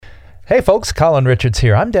Hey folks, Colin Richards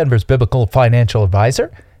here. I'm Denver's Biblical Financial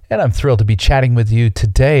Advisor, and I'm thrilled to be chatting with you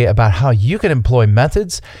today about how you can employ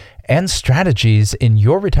methods and strategies in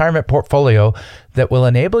your retirement portfolio that will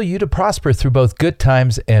enable you to prosper through both good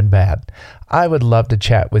times and bad. I would love to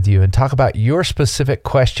chat with you and talk about your specific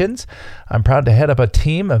questions. I'm proud to head up a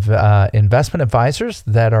team of investment advisors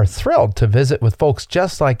that are thrilled to visit with folks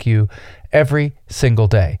just like you every single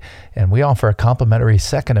day. And we offer a complimentary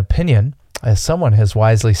second opinion. As someone has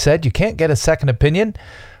wisely said, you can't get a second opinion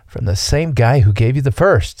from the same guy who gave you the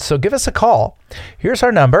first. So give us a call. Here's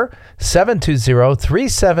our number,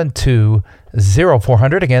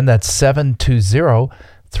 720-372-0400. Again, that's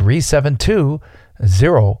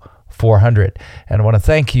 720-372-0400. And I want to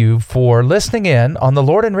thank you for listening in on the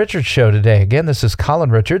Lord and Richards Show today. Again, this is Colin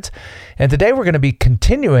Richards, and today we're going to be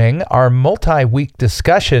continuing our multi-week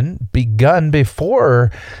discussion begun before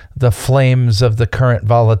the flames of the current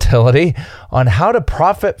volatility on how to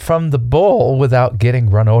profit from the bull without getting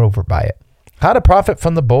run over by it. How to profit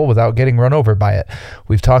from the bull without getting run over by it.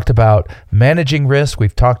 We've talked about managing risk.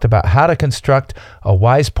 We've talked about how to construct a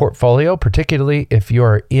wise portfolio, particularly if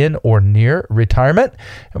you're in or near retirement.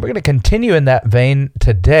 And we're going to continue in that vein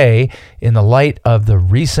today in the light of the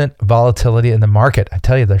recent volatility in the market. I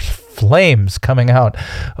tell you, there's flames coming out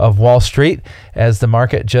of Wall Street as the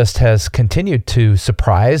market just has continued to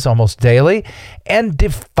surprise almost daily and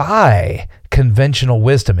defy conventional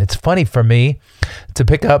wisdom. It's funny for me to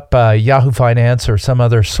pick up Yahoo Finance or some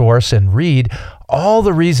other source and read all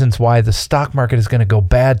the reasons why the stock market is going to go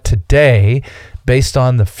bad today based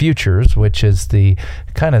on the futures, which is the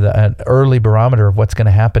kind of an early barometer of what's going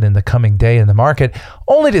to happen in the coming day in the market,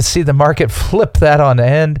 only to see the market flip that on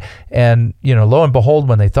end. And, lo and behold,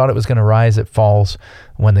 when they thought it was going to rise, it falls.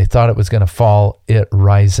 When they thought it was going to fall, it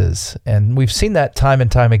rises. And we've seen that time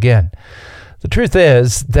and time again. The truth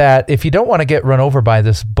is that if you don't want to get run over by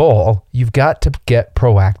this bull, you've got to get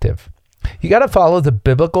proactive. You got to follow the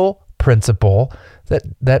biblical principle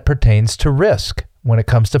that pertains to risk when it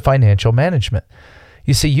comes to financial management.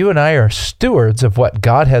 You see, you and I are stewards of what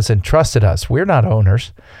God has entrusted us. We're not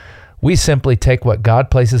owners. We simply take what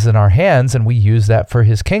God places in our hands and we use that for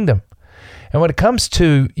His kingdom. And when it comes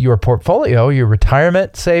to your portfolio, your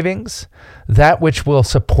retirement savings, that which will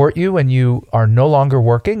support you when you are no longer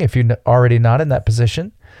working, if you're already not in that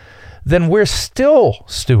position, then we're still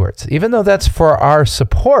stewards. Even though that's for our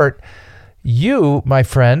support, you, my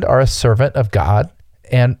friend, are a servant of God,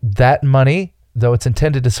 and that money, though it's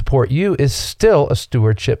intended to support you, is still a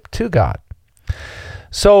stewardship to God.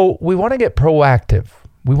 So we want to get proactive.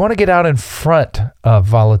 We want to get out in front of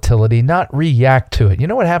volatility, not react to it. You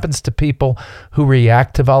know what happens to people who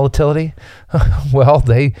react to volatility? Well,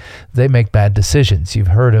 they make bad decisions. You've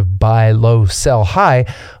heard of buy low, sell high.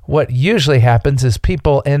 What usually happens is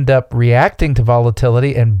people end up reacting to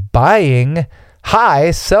volatility and buying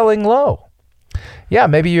high, selling low. Yeah,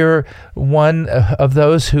 maybe you're one of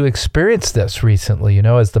those who experienced this recently,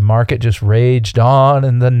 as the market just raged on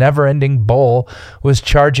and the never-ending bull was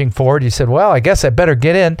charging forward. You said, well, I guess I better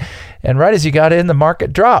get in. And right as you got in, the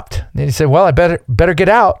market dropped. And you said, well, I better get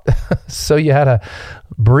out. So you had a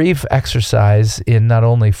brief exercise in not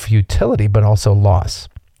only futility, but also loss.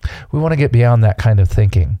 We want to get beyond that kind of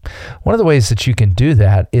thinking. One of the ways that you can do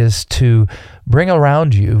that is to bring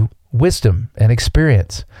around you wisdom and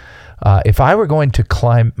experience. If I were going to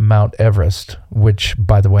climb Mount Everest, which,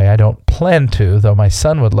 by the way, I don't plan to, though my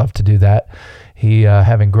son would love to do that. He,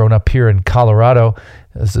 having grown up here in Colorado,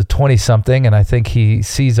 is a 20-something, and I think he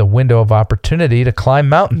sees a window of opportunity to climb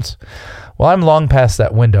mountains. Well, I'm long past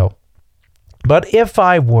that window. But if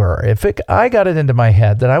I got it into my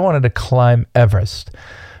head that I wanted to climb Everest,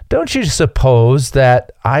 don't you suppose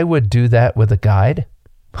that I would do that with a guide?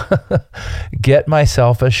 Get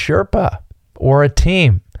myself a Sherpa or a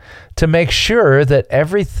team to make sure that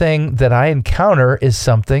everything that I encounter is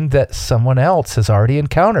something that someone else has already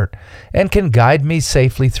encountered and can guide me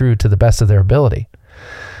safely through to the best of their ability.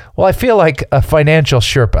 Well, I feel like a financial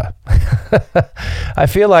Sherpa. I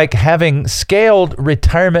feel like having scaled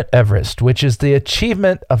Retirement Everest, which is the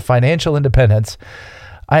achievement of financial independence,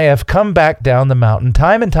 I have come back down the mountain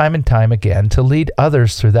time and time and time again to lead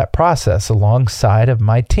others through that process alongside of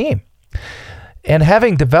my team. And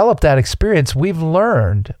having developed that experience, we've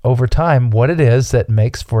learned over time what it is that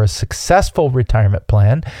makes for a successful retirement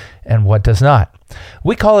plan and what does not.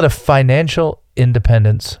 We call it a financial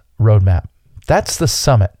independence roadmap. That's the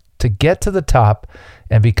summit to get to the top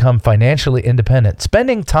and become financially independent,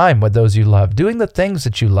 spending time with those you love, doing the things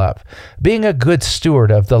that you love, being a good steward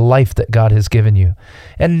of the life that God has given you,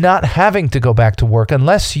 and not having to go back to work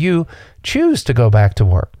unless you choose to go back to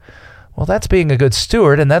work. Well, that's being a good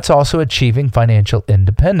steward, and that's also achieving financial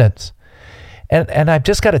independence. And I've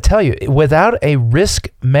just got to tell you, without a risk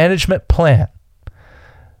management plan,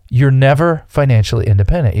 you're never financially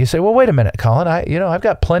independent. You say, well, wait a minute, Colin, I've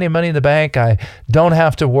got plenty of money in the bank. I don't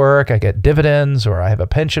have to work. I get dividends, or I have a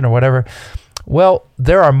pension or whatever. Well,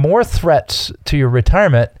 there are more threats to your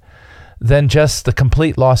retirement than just the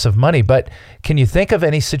complete loss of money. But can you think of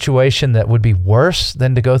any situation that would be worse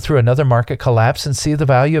than to go through another market collapse and see the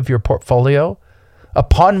value of your portfolio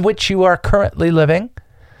upon which you are currently living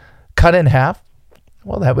cut in half?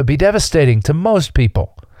 Well, that would be devastating to most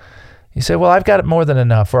people. You say, well, I've got more than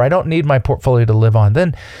enough, or I don't need my portfolio to live on.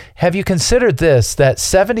 Then have you considered this, that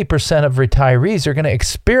 70% of retirees are going to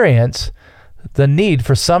experience the need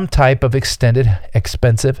for some type of extended,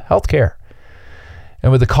 expensive health care?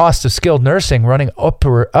 And with the cost of skilled nursing running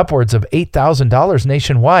upwards of $8,000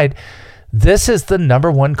 nationwide, this is the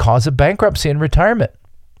number one cause of bankruptcy in retirement.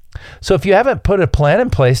 So if you haven't put a plan in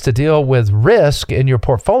place to deal with risk in your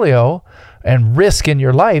portfolio and risk in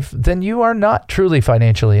your life, then you are not truly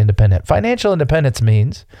financially independent. Financial independence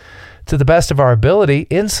means, to the best of our ability,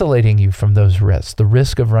 insulating you from those risks, the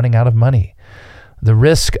risk of running out of money, the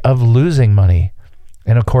risk of losing money,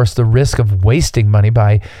 and of course, the risk of wasting money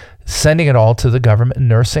by sending it all to the government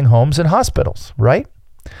nursing homes and hospitals, right?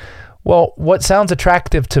 Well, what sounds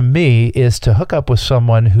attractive to me is to hook up with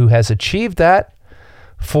someone who has achieved that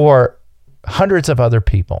for hundreds of other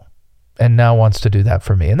people and now wants to do that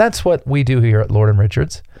for me. And that's what we do here at Lord &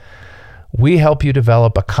 Richards. We help you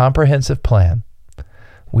develop a comprehensive plan.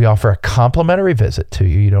 We offer a complimentary visit to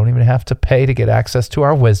you. You don't even have to pay to get access to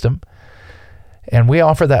our wisdom. And we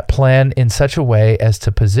offer that plan in such a way as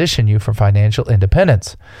to position you for financial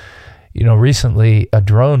independence. You know, recently a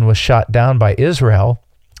drone was shot down by Israel,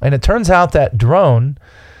 and it turns out that drone,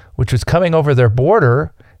 which was coming over their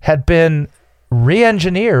border, had been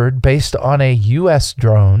re-engineered based on a U.S.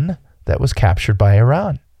 drone that was captured by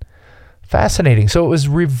Iran. Fascinating. So it was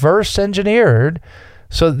reverse engineered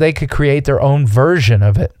so that they could create their own version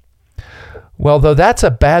of it. Well, though that's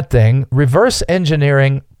a bad thing, reverse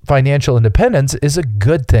engineering financial independence is a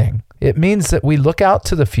good thing. It means that we look out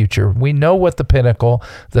to the future. We know what the pinnacle,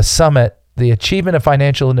 the summit, the achievement of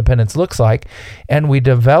financial independence looks like, and we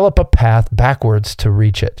develop a path backwards to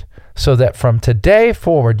reach it so that from today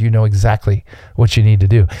forward, you know exactly what you need to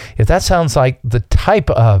do. If that sounds like the type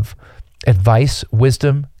of advice,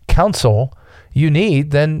 wisdom, counsel you need,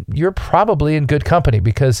 then you're probably in good company,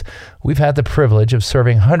 because we've had the privilege of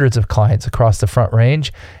serving hundreds of clients across the Front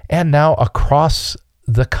Range and now across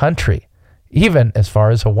the country, even as far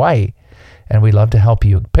as Hawaii. And we love to help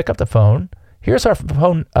you. Pick up the phone. Here's our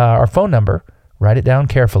phone number. Write it down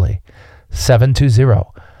carefully.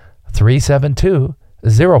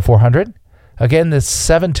 720-372-0400. Again, this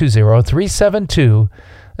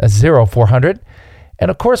 720-372-0400.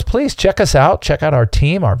 And of course, please check us out. Check out our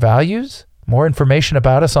team, our values. More information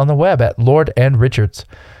about us on the web at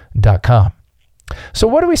lordandrichards.com. So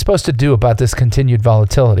what are we supposed to do about this continued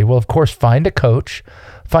volatility? Well, of course, find a coach,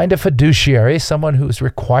 find a fiduciary, someone who's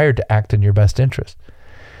required to act in your best interest.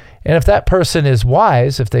 And if that person is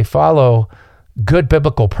wise, if they follow good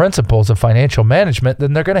biblical principles of financial management,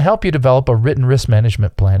 then they're going to help you develop a written risk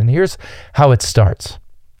management plan. And here's how it starts.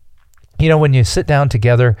 You know, when you sit down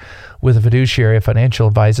together with a fiduciary, a financial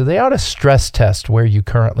advisor, they ought to stress test where you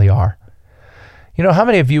currently are. You know, how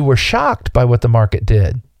many of you were shocked by what the market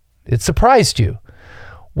did? It surprised you.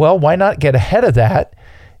 Well, why not get ahead of that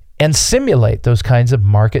and simulate those kinds of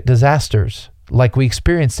market disasters like we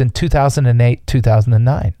experienced in 2008,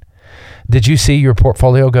 2009? Did you see your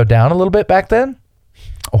portfolio go down a little bit back then?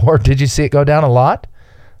 Or did you see it go down a lot?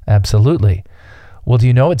 Absolutely. Well, do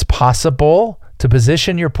you know it's possible to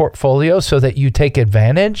position your portfolio so that you take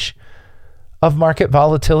advantage of market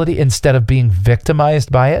volatility instead of being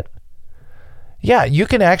victimized by it? Yeah, you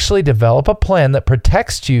can actually develop a plan that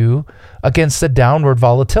protects you against the downward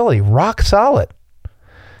volatility, rock solid.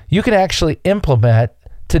 You can actually implement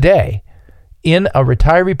today in a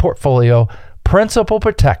retiree portfolio principal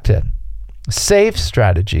protected, safe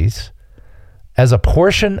strategies as a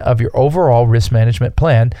portion of your overall risk management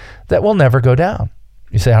plan that will never go down.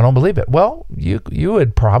 You say, I don't believe it. Well, you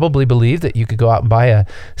would probably believe that you could go out and buy a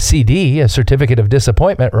CD, a certificate of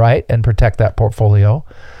disappointment, right, and protect that portfolio.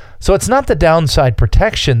 So it's not the downside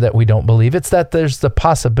protection that we don't believe. It's that there's the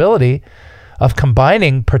possibility of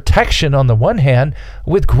combining protection on the one hand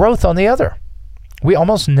with growth on the other. We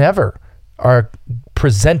almost never are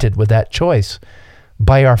presented with that choice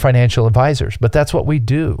by our financial advisors, but that's what we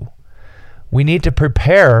do. We need to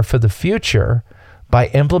prepare for the future by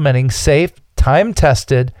implementing safe,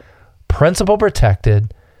 time-tested,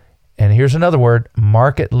 principle-protected, and here's another word,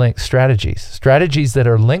 market-linked strategies. Strategies that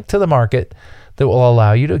are linked to the market, that will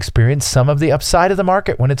allow you to experience some of the upside of the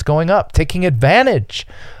market when it's going up, taking advantage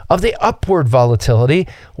of the upward volatility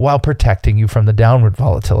while protecting you from the downward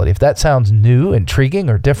volatility. If that sounds new, intriguing,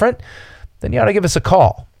 or different, then you ought to give us a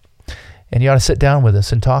call. And you ought to sit down with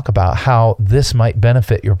us and talk about how this might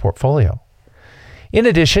benefit your portfolio. In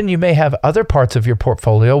addition, you may have other parts of your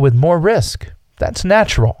portfolio with more risk. That's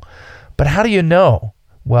natural. But how do you know?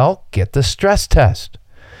 Well, get the stress test.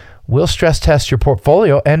 We'll stress test your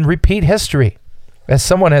portfolio and repeat history. As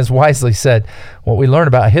someone has wisely said, what we learn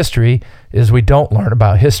about history is we don't learn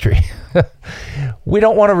about history. We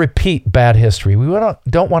don't want to repeat bad history. We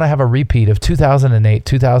don't want to have a repeat of 2008,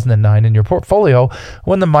 2009 in your portfolio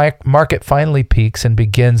when the market finally peaks and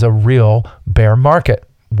begins a real bear market.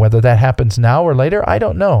 Whether that happens now or later, I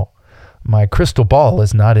don't know. My crystal ball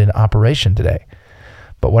is not in operation today.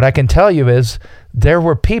 But what I can tell you is there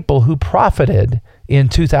were people who profited in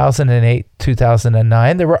 2008,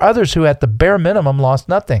 2009. There were others who at the bare minimum lost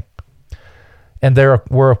nothing. And there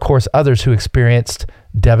were, of course, others who experienced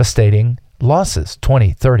devastating losses,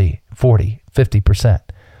 20, 30, 40, 50%.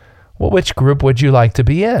 Well, which group would you like to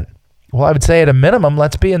be in? Well, I would say at a minimum,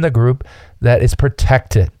 let's be in the group that is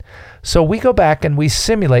protected. So we go back and we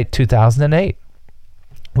simulate 2008.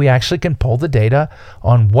 We actually can pull the data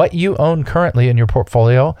on what you own currently in your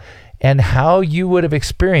portfolio and how you would have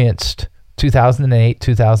experienced 2008,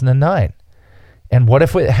 2009. And what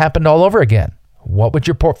if it happened all over again? What would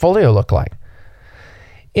your portfolio look like?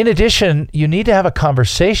 In addition, you need to have a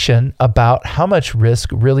conversation about how much risk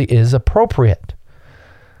really is appropriate.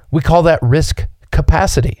 We call that risk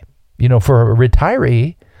capacity. For a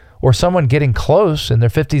retiree or someone getting close in their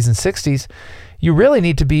 50s and 60s, you really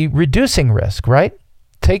need to be reducing risk, right?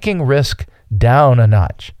 Taking risk down a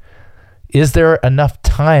notch. Is there enough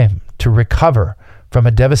time to recover from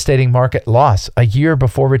a devastating market loss a year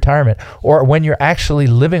before retirement or when you're actually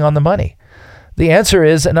living on the money? The answer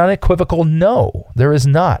is an unequivocal no, there is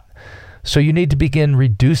not. So you need to begin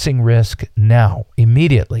reducing risk now,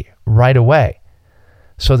 immediately, right away,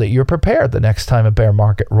 so that you're prepared the next time a bear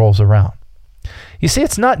market rolls around. You see,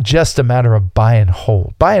 it's not just a matter of buy and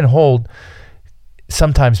hold. Buy and hold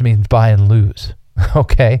sometimes means buy and lose,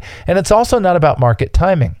 okay? And it's also not about market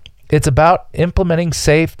timing. It's about implementing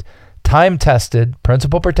safe, time-tested,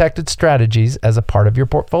 principal-protected strategies as a part of your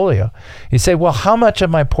portfolio. You say, well, how much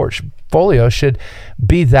of my portfolio should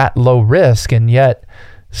be that low risk and yet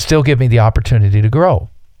still give me the opportunity to grow?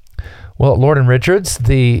 Well, at Lord & Richards,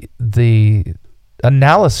 the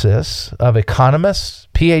analysis of economists,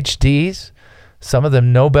 PhDs, some of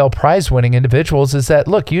them Nobel Prize-winning individuals is that,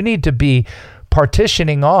 look, you need to be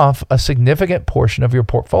partitioning off a significant portion of your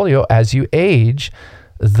portfolio as you age,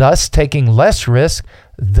 thus taking less risk,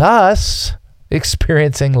 thus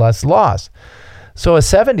experiencing less loss. So a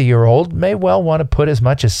 70-year-old may well want to put as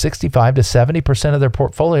much as 65 to 70% of their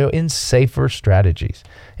portfolio in safer strategies.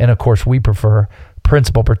 And of course, we prefer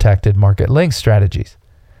principal protected market linked strategies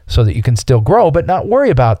so that you can still grow but not worry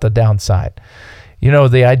about the downside.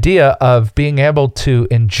 The idea of being able to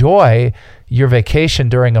enjoy your vacation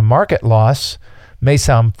during a market loss may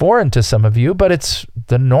sound foreign to some of you, but it's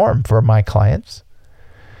the norm for my clients.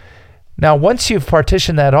 Now, once you've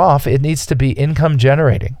partitioned that off, it needs to be income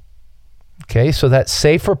generating. Okay, so that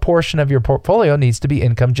safer portion of your portfolio needs to be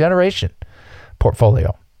income generation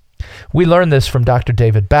portfolio. We learned this from Dr.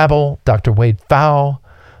 David Babel, Dr. Wade Pfau,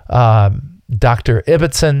 Dr.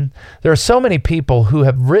 Ibbotson. There are so many people who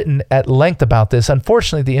have written at length about this.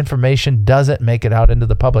 Unfortunately, the information doesn't make it out into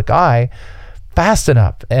the public eye fast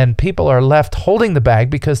enough, and people are left holding the bag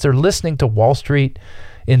because they're listening to Wall Street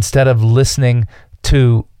instead of listening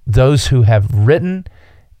to those who have written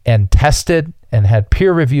and tested and had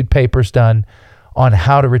peer-reviewed papers done on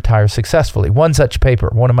how to retire successfully. One such paper,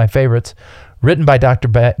 one of my favorites, written by Dr.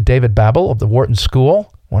 David Babel of the Wharton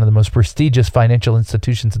School, one of the most prestigious financial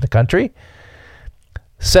institutions in the country,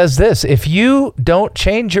 says this: if you don't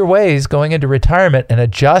change your ways going into retirement and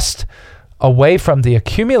adjust away from the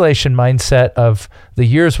accumulation mindset of the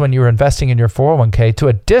years when you were investing in your 401k to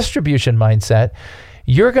a distribution mindset,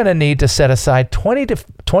 you're going to need to set aside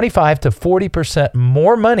 25 to 40%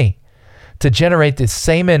 more money to generate the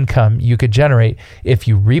same income you could generate if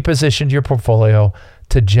you repositioned your portfolio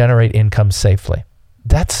to generate income safely.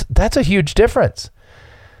 That's a huge difference.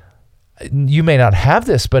 You may not have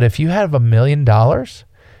this, but if you have $1 million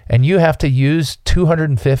and you have to use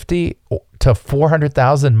 $250,000 to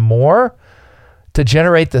 $400,000 more to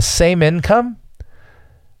generate the same income,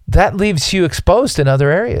 that leaves you exposed in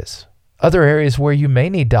other areas where you may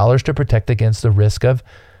need dollars to protect against the risk of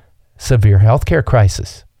severe healthcare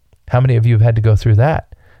crisis. How many of you have had to go through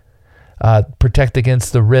that? Protect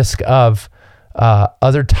against the risk of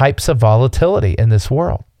other types of volatility in this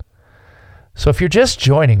world. So if you're just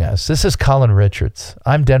joining us, this is Colin Richards.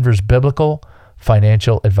 I'm Denver's biblical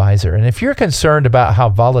financial advisor. And if you're concerned about how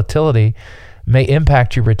volatility may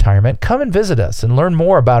impact your retirement, come and visit us and learn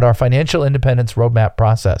more about our financial independence roadmap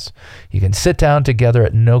process. You can sit down together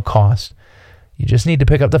at no cost. You just need to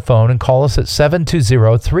pick up the phone and call us at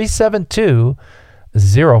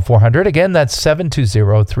 720-372-0400. Again, that's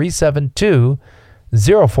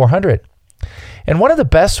 720-372-0400. And one of the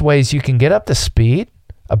best ways you can get up to speed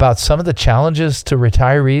about some of the challenges to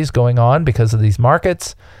retirees going on because of these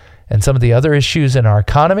markets and some of the other issues in our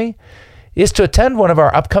economy is to attend one of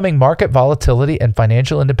our upcoming market volatility and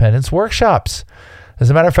financial independence workshops. As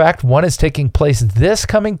a matter of fact, one is taking place this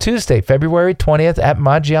coming Tuesday, February 20th at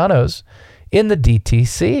Maggiano's in the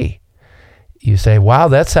DTC. You say, wow,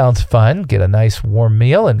 that sounds fun. Get a nice warm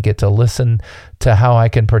meal and get to listen to how I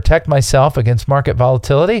can protect myself against market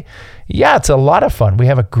volatility. Yeah, it's a lot of fun. We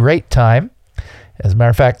have a great time. As a matter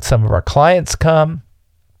of fact, some of our clients come,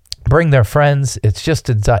 bring their friends. It's just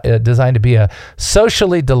designed to be a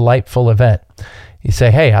socially delightful event. You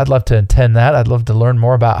say, hey, I'd love to attend that. I'd love to learn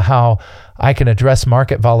more about how I can address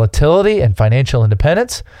market volatility and financial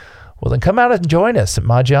independence. Well, then come out and join us at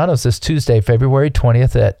Maggiano's this Tuesday, February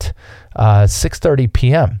 20th at 6:30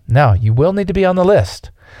 p.m. Now, you will need to be on the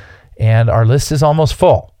list, and our list is almost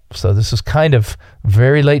full. So this is kind of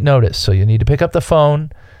very late notice. So you need to pick up the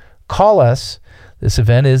phone, call us. This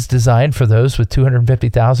event is designed for those with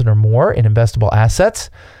 $250,000 or more in investable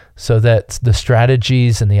assets so that the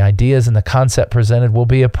strategies and the ideas and the concept presented will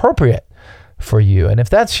be appropriate for you. And if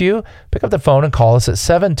that's you, pick up the phone and call us at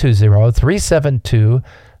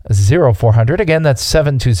 720-372-0400. Again, that's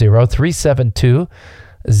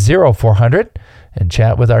 720-372-0400 and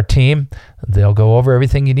chat with our team. They'll go over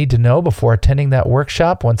everything you need to know before attending that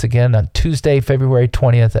workshop. Once again, on Tuesday, February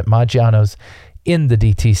 20th at Maggiano's in the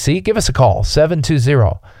DTC. Give us a call,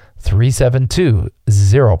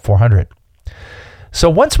 720-372-0400. So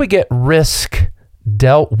once we get risk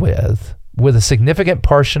dealt with a significant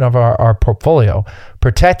portion of our portfolio,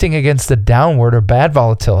 protecting against the downward or bad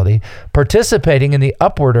volatility, participating in the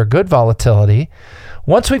upward or good volatility,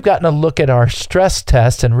 once we've gotten a look at our stress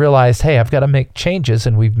test and realized, hey, I've got to make changes,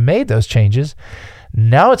 and we've made those changes,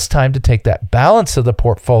 now it's time to take that balance of the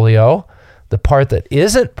portfolio, the part that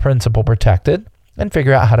isn't principal protected, and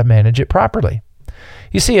figure out how to manage it properly.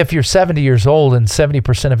 You see, if you're 70 years old and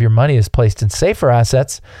 70% of your money is placed in safer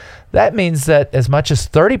assets, that means that as much as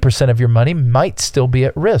 30% of your money might still be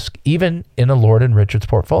at risk, even in a Lord and Richards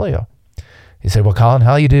portfolio. You say, well, Colin,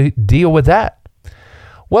 how do you deal with that?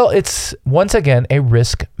 Well, it's, once again, a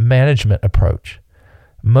risk management approach.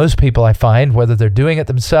 Most people, I find, whether they're doing it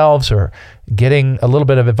themselves or getting a little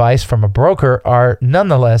bit of advice from a broker, are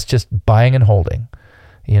nonetheless just buying and holding.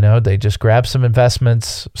 You know, they just grab some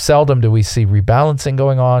investments. Seldom do we see rebalancing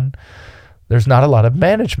going on. There's not a lot of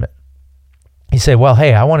management. You say, well,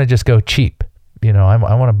 hey, I want to just go cheap. You know, I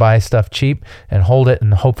want to buy stuff cheap and hold it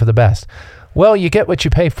and hope for the best. Well, you get what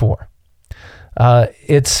you pay for.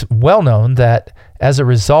 It's well known that as a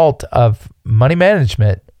result of money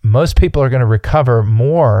management, most people are going to recover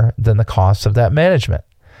more than the cost of that management.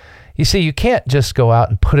 You see, you can't just go out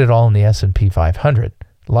and put it all in the S&P 500.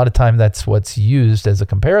 A lot of time that's what's used as a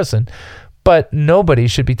comparison, but nobody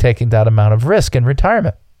should be taking that amount of risk in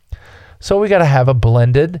retirement. So we got to have a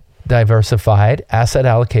blended, diversified, asset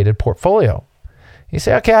allocated portfolio. You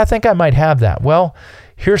say, okay, I think I might have that. Well,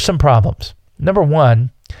 here's some problems. Number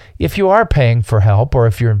one, if you are paying for help or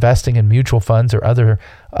if you're investing in mutual funds or other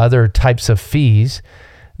types of fees,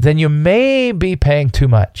 then you may be paying too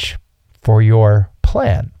much for your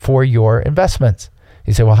plan, for your investments.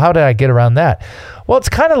 You say, well, how did I get around that? Well, it's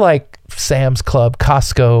kind of like Sam's Club,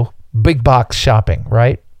 Costco, big box shopping,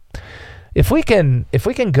 right? If we can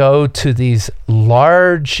go to these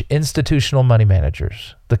large institutional money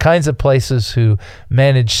managers, the kinds of places who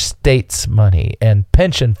manage states' money and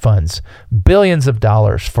pension funds, billions of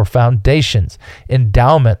dollars for foundations,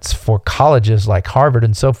 endowments for colleges like Harvard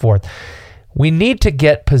and so forth, we need to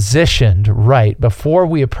get positioned right before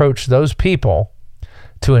we approach those people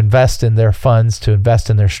to invest in their funds, to invest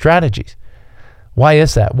in their strategies. Why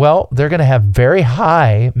is that? Well, they're going to have very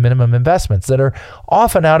high minimum investments that are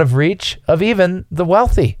often out of reach of even the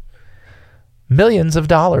wealthy. Millions of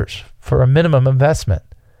dollars for a minimum investment.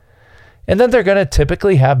 And then they're going to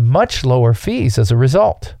typically have much lower fees as a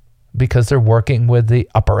result because they're working with the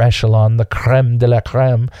upper echelon, the creme de la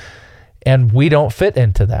creme, and we don't fit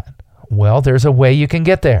into that. Well, there's a way you can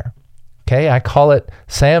get there. Okay, I call it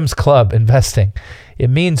Sam's Club investing. It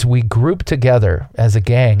means we group together as a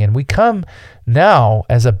gang and we come now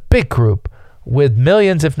as a big group with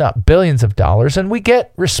millions, if not billions of dollars, and we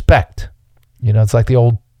get respect. It's like the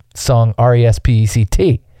old song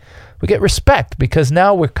R-E-S-P-E-C-T. We get respect because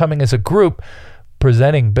now we're coming as a group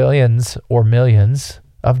presenting billions or millions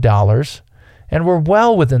of dollars, and we're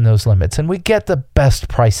well within those limits, and we get the best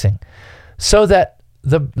pricing so that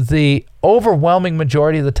the overwhelming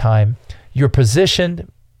majority of the time, you're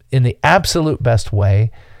positioned in the absolute best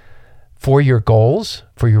way for your goals,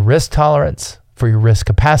 for your risk tolerance, for your risk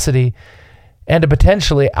capacity, and to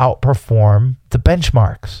potentially outperform the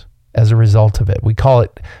benchmarks as a result of it. We call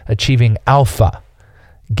it achieving alpha,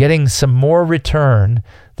 getting some more return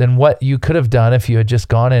than what you could have done if you had just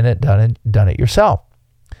gone in and done it yourself.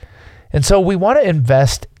 And so we want to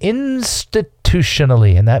invest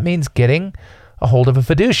institutionally, and that means getting a hold of a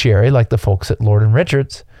fiduciary like the folks at Lord &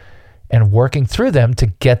 Richards and working through them to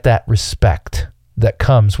get that respect that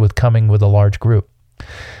comes with coming with a large group.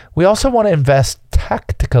 We also want to invest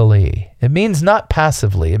tactically. It means not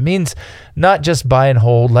passively. It means not just buy and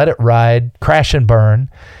hold, let it ride, crash and burn.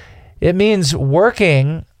 It means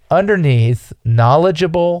working underneath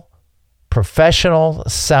knowledgeable, professional,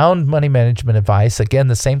 sound money management advice. Again,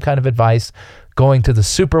 the same kind of advice going to the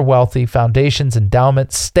super wealthy, foundations,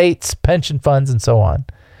 endowments, states, pension funds, and so on,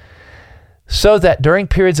 so that during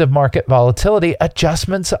periods of market volatility,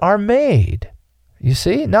 adjustments are made. You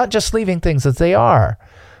see, not just leaving things as they are,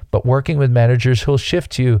 but working with managers who'll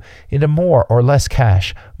shift you into more or less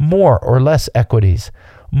cash, more or less equities,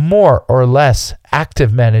 more or less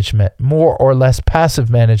active management, more or less passive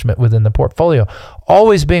management within the portfolio,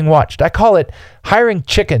 always being watched. I call it hiring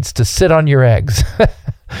chickens to sit on your eggs.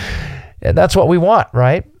 And that's what we want,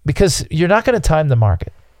 right? Because you're not going to time the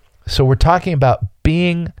market. So we're talking about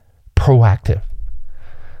being proactive.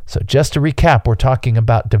 So just to recap, we're talking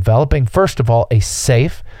about developing, first of all, a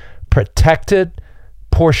safe, protected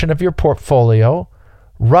portion of your portfolio,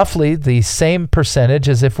 roughly the same percentage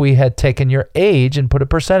as if we had taken your age and put a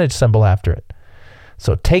percentage symbol after it.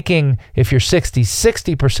 So taking, if you're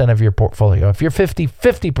 60% of your portfolio, if you're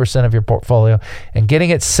 50% of your portfolio, and getting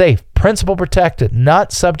it safe, principal protected,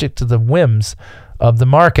 not subject to the whims of the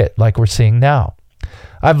market like we're seeing now.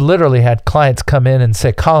 I've literally had clients come in and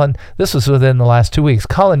say, Colin, this was within the last 2 weeks.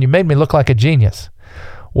 Colin, you made me look like a genius.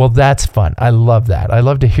 Well, that's fun. I love that. I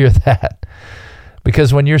love to hear that.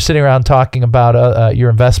 Because when you're sitting around talking about your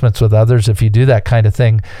investments with others, if you do that kind of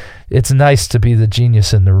thing, it's nice to be the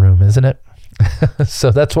genius in the room, isn't it?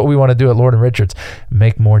 So that's what we want to do at Lord & Richards,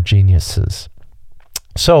 make more geniuses.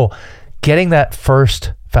 So getting that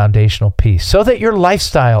first foundational piece so that your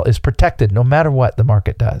lifestyle is protected no matter what the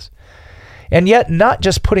market does. And yet not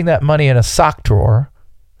just putting that money in a sock drawer,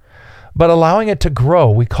 but allowing it to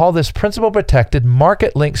grow. We call this principal protected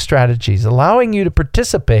market-linked strategies, allowing you to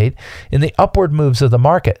participate in the upward moves of the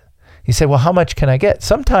market. You say, well, how much can I get?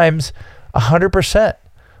 Sometimes 100%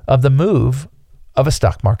 of the move of a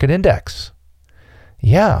stock market index.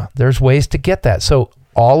 Yeah, there's ways to get that. So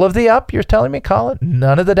all of the up, you're telling me, Colin?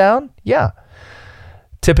 None of the down? Yeah.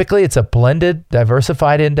 Typically, it's a blended,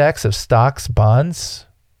 diversified index of stocks, bonds,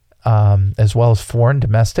 as well as foreign,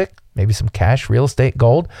 domestic, maybe some cash, real estate,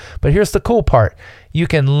 gold. But here's the cool part. You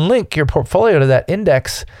can link your portfolio to that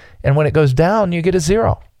index, and when it goes down, you get a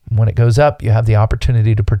zero. When it goes up, you have the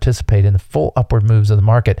opportunity to participate in the full upward moves of the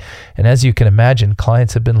market. And as you can imagine,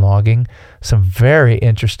 clients have been logging some very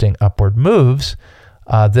interesting upward moves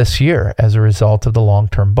this year as a result of the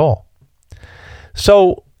long-term bull.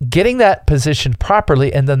 So getting that positioned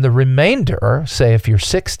properly, and then the remainder, say if you're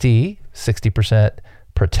 60%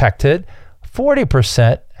 protected,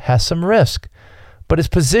 40% has some risk, but is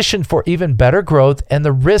positioned for even better growth, and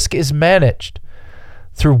the risk is managed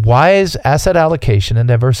through wise asset allocation and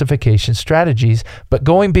diversification strategies, but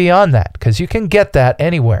going beyond that, because you can get that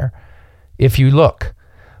anywhere if you look.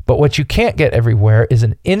 But what you can't get everywhere is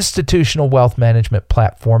an institutional wealth management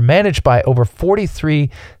platform managed by over 43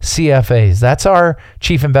 CFAs. That's our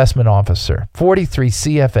chief investment officer, 43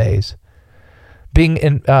 CFAs,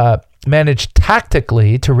 being managed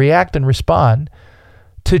tactically to react and respond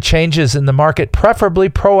to changes in the market, preferably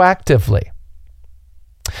proactively.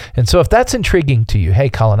 And so if that's intriguing to you, hey,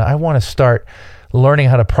 Colin, I want to start learning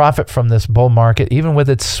how to profit from this bull market, even with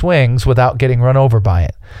its swings, without getting run over by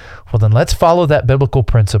it. Well, then let's follow that biblical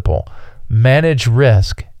principle. Manage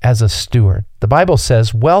risk as a steward. The Bible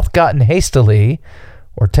says wealth gotten hastily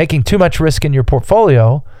or taking too much risk in your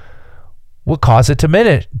portfolio will cause it to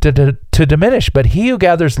diminish. But he who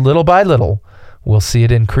gathers little by little will see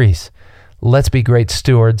it increase. Let's be great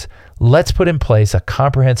stewards. Let's put in place a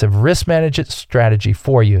comprehensive risk management strategy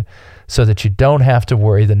for you so that you don't have to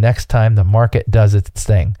worry the next time the market does its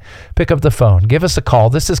thing. Pick up the phone. Give us a call.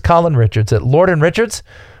 This is Colin Richards at Lord & Richards.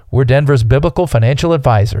 We're Denver's Biblical Financial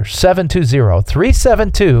Advisor,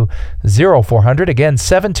 720-372-0400. Again,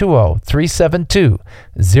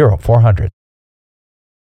 720-372-0400.